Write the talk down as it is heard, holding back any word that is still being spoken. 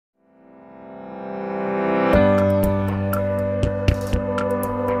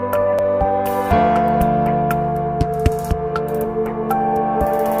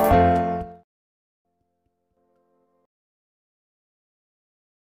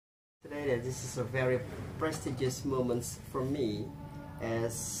Today, this is a very prestigious moment for me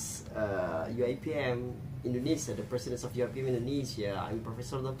as UIPM Indonesia, the president of UIPM Indonesia. I'm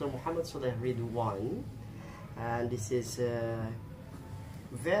Professor Dr. Muhammad Sholeh Ridwan, and this is a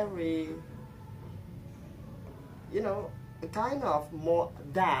very, a kind of more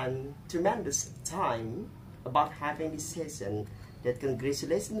than tremendous time about having this session. That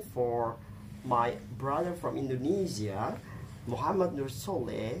congratulations for my brother from Indonesia, Muhammad Nur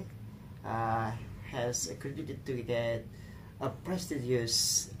Sholeh, has accredited to get a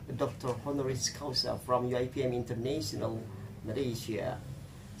prestigious Dr. Honoris Causa from UIPM International, Malaysia.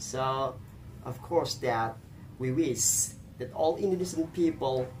 So, of course, that we wish that all Indonesian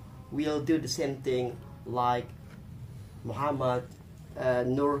people will do the same thing like Muhammad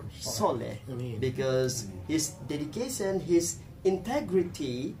Nur Sholeh, because his dedication, his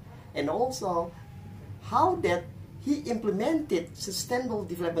integrity, and also how that he implemented sustainable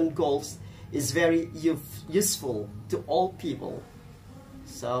development goals is very useful to all people.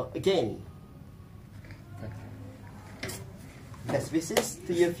 So again, best wishes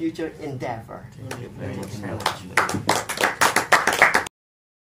to your future endeavor. Thank you very much.